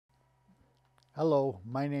Hello,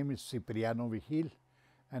 my name is Cipriano Vigil,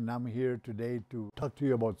 and I'm here today to talk to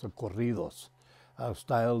you about the corridos, a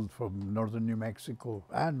style from northern New Mexico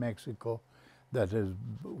and Mexico that has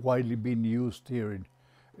widely been used here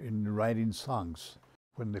in writing songs.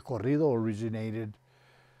 When the corrido originated,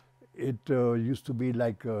 it used to be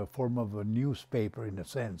like a form of a newspaper in a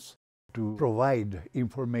sense, to provide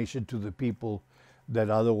information to the people that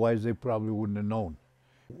otherwise they probably wouldn't have known.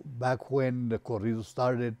 Back when the corrido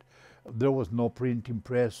started, there was no printing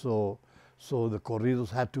press, so the corridos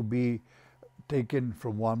had to be taken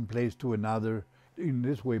from one place to another in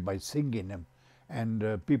this way by singing them.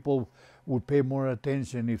 And people would pay more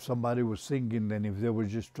attention if somebody was singing than if they were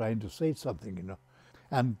just trying to say something, you know.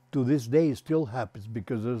 And to this day it still happens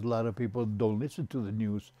because there's a lot of people who don't listen to the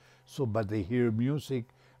news, but they hear music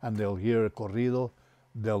and they'll hear a corrido,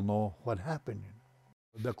 they'll know what happened.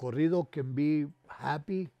 The corrido can be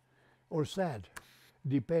happy or sad,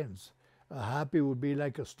 depends. Happy would be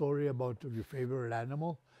like a story about your favorite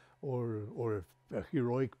animal or a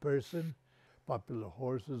heroic person, popular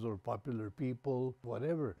horses or popular people,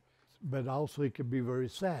 whatever. But also it can be very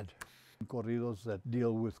sad. Corridos that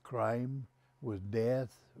deal with crime, with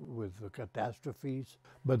death, with catastrophes.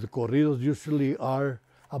 But the corridos usually are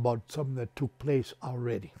about something that took place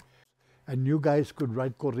already. And you guys could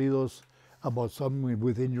write corridos about something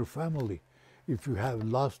within your family. If you have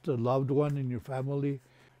lost a loved one in your family,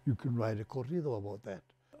 you can write a corrido about that.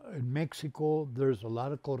 In Mexico, there's a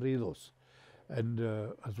lot of corridos, and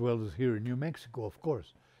as well as here in New Mexico, of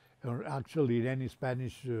course, or actually in any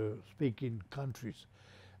Spanish-speaking countries.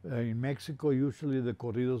 In Mexico, usually the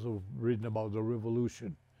corridos are written about the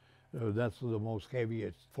revolution. That's the most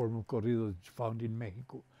heaviest form of corrido that's found in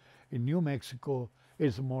Mexico. In New Mexico,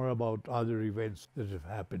 it's more about other events that have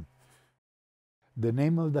happened. The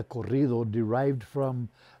name of the corrido derived from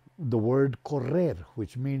the word correr,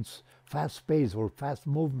 which means fast pace or fast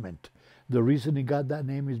movement. The reason it got that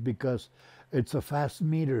name is because it's a fast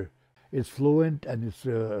meter. It's fluent and it's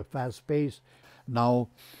fast pace. Now,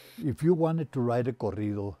 if you wanted to write a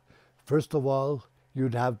corrido, first of all,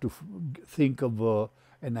 you'd have to think of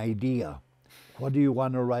an idea. What do you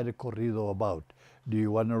want to write a corrido about? Do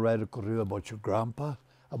you want to write a corrido about your grandpa,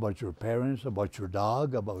 about your parents, about your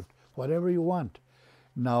dog, about whatever you want?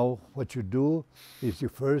 Now, what you do is you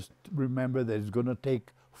first remember that it's going to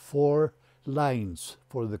take 4 lines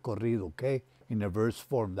for the corrido, okay? In a verse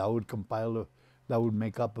form. That would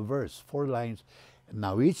make up a verse, 4 lines.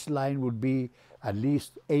 Now, each line would be at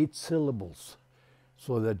least 8 syllables,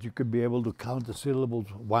 so that you could be able to count the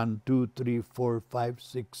syllables 1, 2, 3, 4, 5,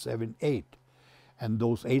 6, 7, 8. And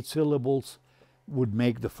those 8 syllables would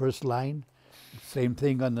make the first line. Same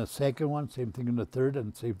thing on the second one, same thing on the third,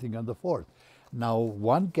 and same thing on the fourth. Now,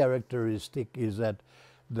 one characteristic is that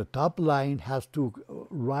the top line has to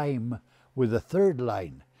rhyme with the third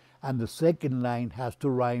line, and the second line has to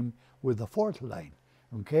rhyme with the fourth line,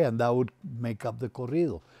 okay? And that would make up the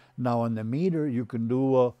corrido. Now, on the meter, you can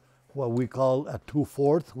do what we call a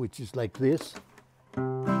 2/4, which is like this,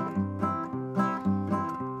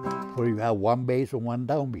 where you have 1 bass and 1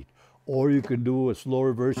 downbeat. Or you can do a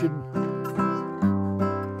slower version,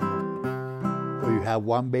 where you have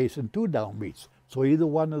 1 bass and 2 downbeats. So either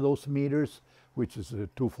one of those meters, which is a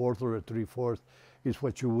 2/4 or a 3/4, is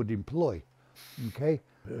what you would employ, okay?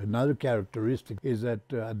 Another characteristic is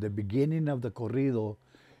that at the beginning of the corrido,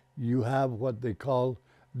 you have what they call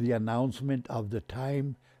the announcement of the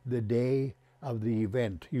time, the day of the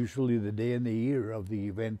event, usually the day and the year of the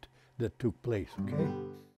event that took place, okay?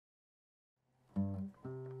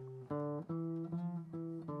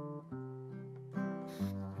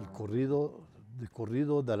 The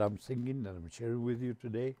corrido that I'm singing, that I'm sharing with you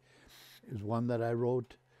today, is one that I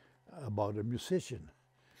wrote about a musician.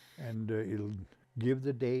 And it'll give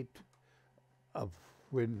the date of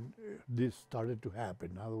when this started to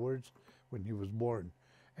happen. In other words, when he was born.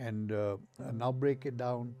 And I'll break it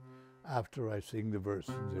down after I sing the verse,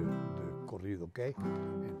 the corrido, okay?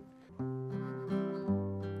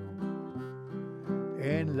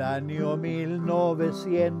 En el año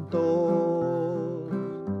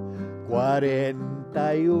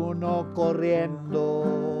 1941 corriendo,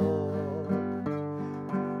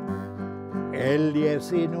 el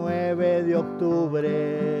 19 de octubre,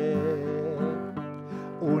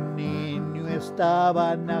 un niño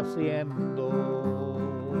estaba naciendo.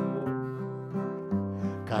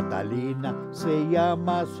 Catalina se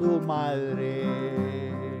llama su madre,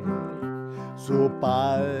 su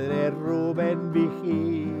padre Rubén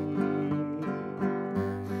Vigil.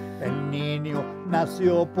 El niño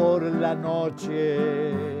nació por la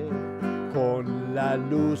noche con la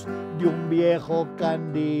luz de un viejo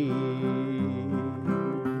candil.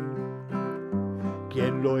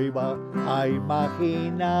 ¿Quién lo iba a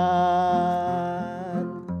imaginar?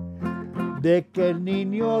 De que el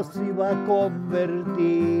niño se iba a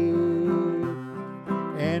convertir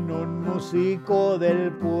en un músico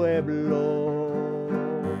del pueblo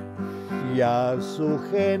y a su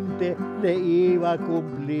gente le iba a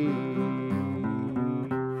cumplir.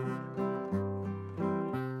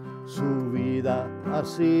 Su vida ha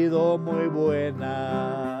sido muy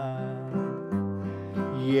buena,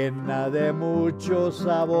 llena de mucho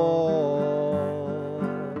sabor.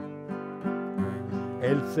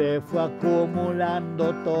 Él se fue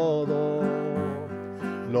acumulando todo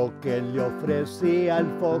lo que le ofrecía el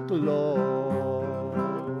folclore.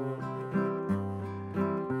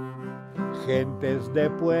 Gentes de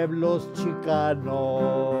pueblos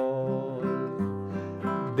chicanos,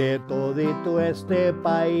 de todito este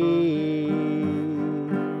país,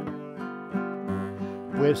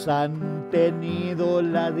 pues han tenido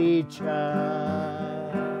la dicha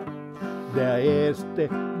de a este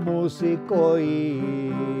músico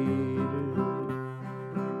ir.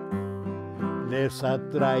 Les ha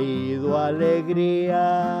traído alegría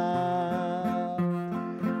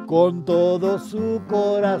con todo su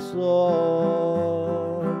corazón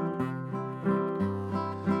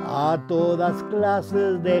a todas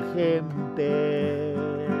clases de gente.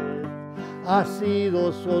 Ha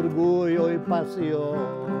sido su orgullo y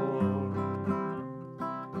pasión.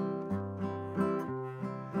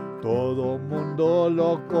 Todo mundo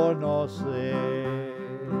lo conoce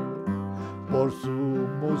por su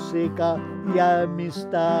música y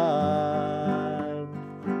amistad.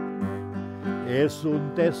 Es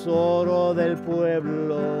un tesoro del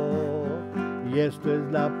pueblo y esto es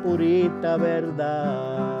la purita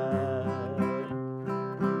verdad.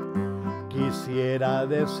 Quisiera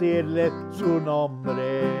decirle su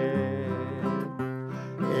nombre,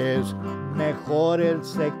 es mejor el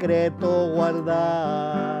secreto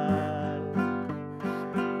guardar.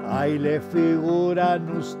 Ahí le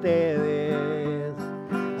figuran ustedes,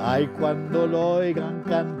 ay cuando lo oigan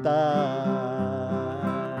cantar.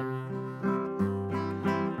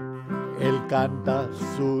 Él canta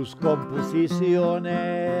sus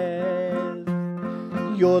composiciones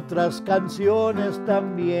y otras canciones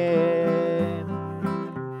también.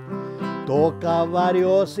 Toca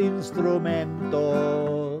varios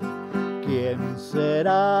instrumentos. ¿Quién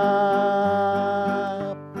será?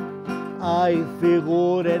 Ay,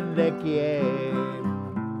 figúrenle quién.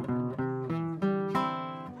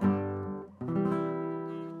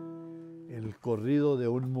 El corrido de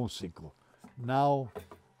un músico. Now,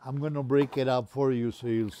 I'm going to break it up for you so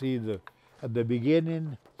you'll see at the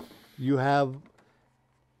beginning, you have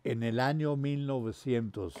en el año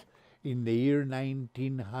 1900, in the year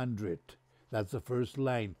 1900, that's the first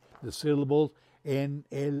line, the syllables, en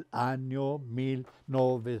el año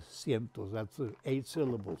 1900, that's the 8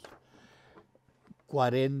 syllables.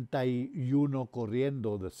 41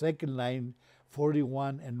 corriendo, the second line,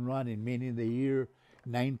 41 and running, meaning the year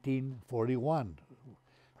 1941,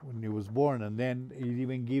 when he was born, and then it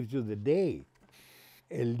even gives you the day,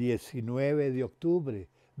 el 19 de octubre,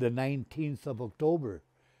 the 19th of October.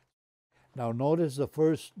 Now notice the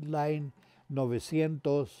first line,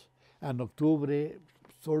 900, and octubre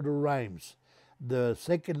sort of rhymes. The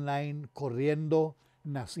second line, corriendo,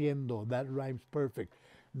 naciendo, that rhymes perfect.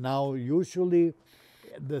 Now usually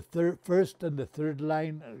the first and the third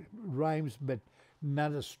line rhymes, but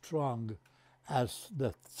not as strong as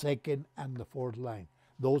the second and the fourth line.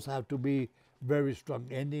 Those have to be very strong,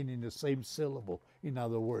 ending in the same syllable, in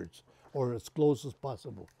other words, or as close as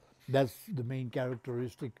possible. That's the main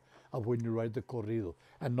characteristic of when you write the corrido.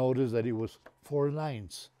 And notice that it was 4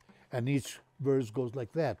 lines, and each verse goes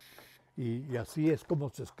like that. Y así es como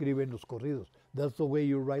se escriben los corridos. That's the way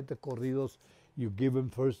you write the corridos. You give them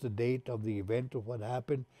first the date of the event of what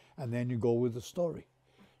happened, and then you go with the story.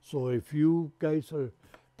 So if you guys are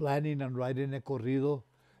planning on writing a corrido,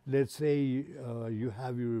 let's say you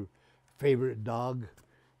have your favorite dog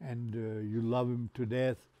and you love him to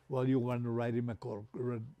death, well, you want to write him a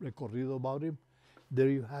corrido about him, there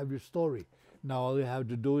you have your story. Now all you have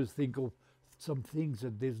to do is think of some things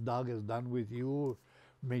that this dog has done with you,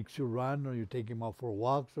 makes you run, or you take him out for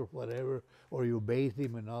walks or whatever, or you bathe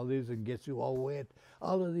him and all this and gets you all wet.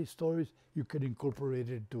 All of these stories you can incorporate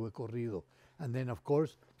into a corrido. And then of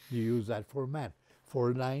course you use that format.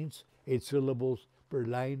 4 lines, 8 syllables per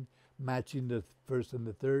line, matching the first and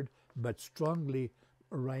the third, but strongly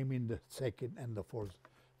rhyming the second and the fourth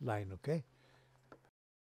line, okay?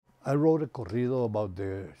 I wrote a corrido about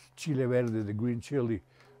the chile verde, the green chili,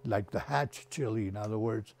 like the hatch chili, in other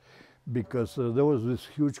words, because there was these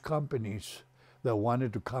huge companies that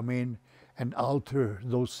wanted to come in and alter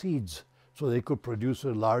those seeds so they could produce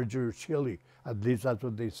a larger chili. At least that's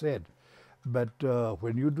what they said. But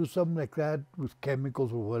when you do something like that with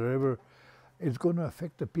chemicals or whatever, it's going to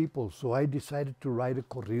affect the people. So I decided to write a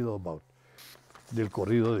corrido about del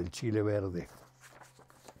corrido del chile verde.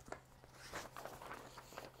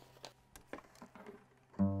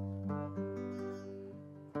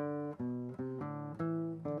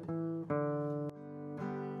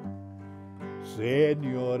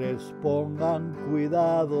 Señores, pongan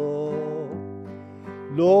cuidado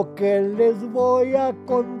lo que les voy a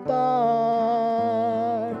contar.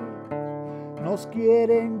 Nos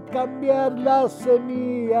quieren cambiar las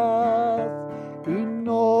semillas y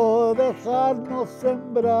no dejarnos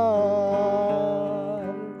sembrar.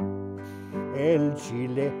 El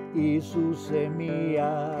chile y sus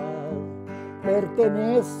semillas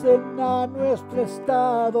pertenecen a nuestro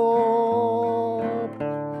estado.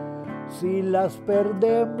 Si las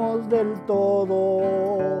perdemos del todo,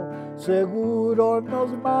 seguro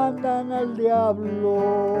nos mandan al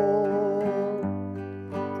diablo.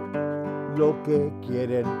 Lo que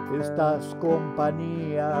quieren estas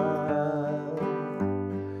compañías,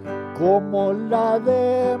 como la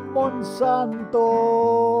de Monsanto,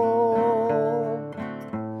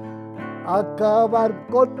 acabar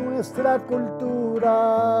con nuestra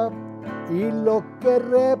cultura y lo que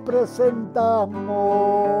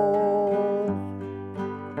representamos.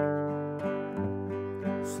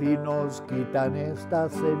 Si nos quitan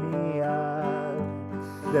estas semillas,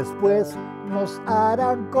 después nos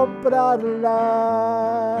harán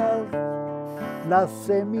comprarlas, las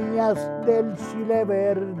semillas del chile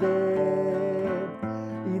verde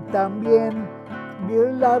y también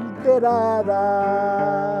bien alteradas.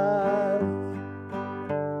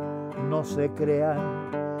 No se crean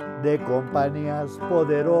de compañías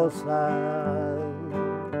poderosas.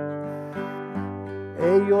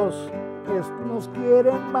 Ellos nos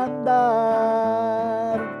quieren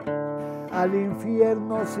mandar al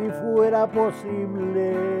infierno si fuera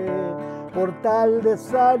posible, por tal de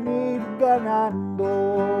salir ganando.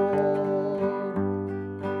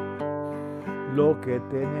 Lo que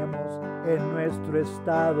tenemos en nuestro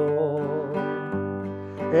estado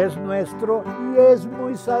es nuestro y es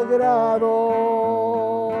muy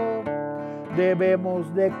sagrado.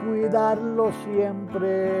 Debemos de cuidarlo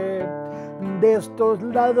siempre de estos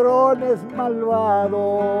ladrones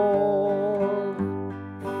malvados.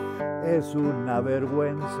 Es una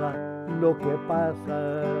vergüenza lo que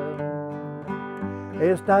pasa.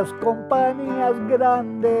 Estas compañías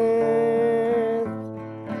grandes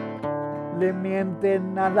le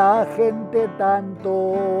mienten a la gente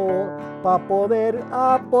tanto para poder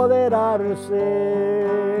apoderarse.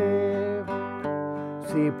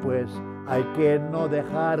 Sí, pues hay que no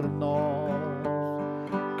dejarnos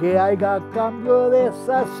que haya cambio de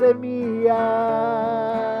esa semilla,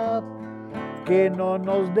 que no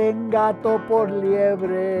nos den gato por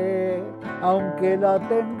liebre, aunque la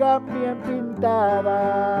tengan bien pintada.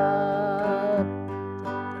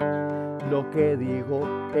 Lo que digo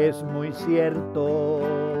es muy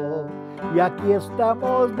cierto y aquí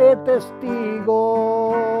estamos de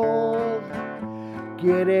testigos.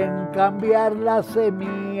 Quieren cambiar las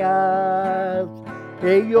semillas,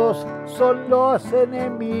 ellos son los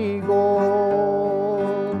enemigos.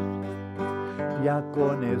 Ya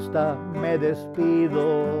con esta me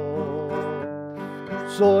despido,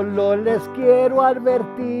 solo les quiero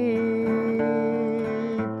advertir,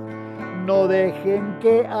 no dejen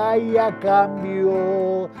que haya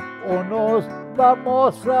cambio o nos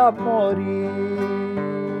vamos a morir.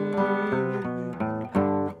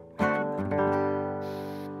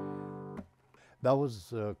 That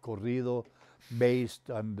was a corrido based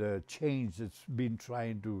on the change that's been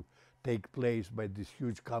trying to take place by these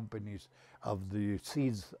huge companies of the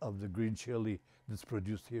seeds of the green chili that's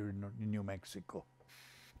produced here in New Mexico.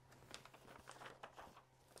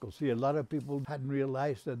 So see, a lot of people hadn't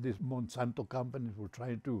realized that these Monsanto companies were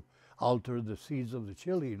trying to alter the seeds of the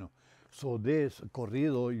chili, you know. So this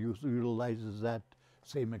corrido utilizes that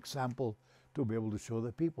same example to be able to show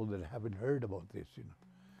the people that haven't heard about this, you know.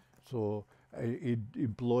 So it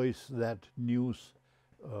employs that news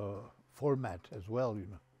format as well, you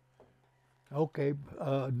know. Okay,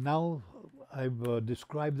 now I've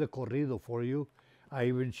described the corrido for you. I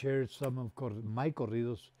even shared some of my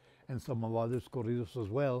corridos and some of others' corridos as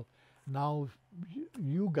well. Now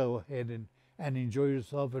you go ahead and enjoy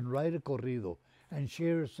yourself and write a corrido and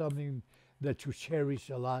share something that you cherish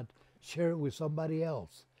a lot. Share it with somebody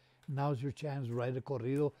else. Now's your chance to write a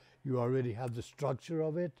corrido. You already have the structure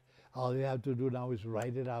of it. All you have to do now is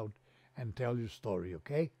write it out and tell your story,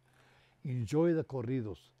 okay? Enjoy the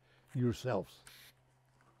corridos yourselves.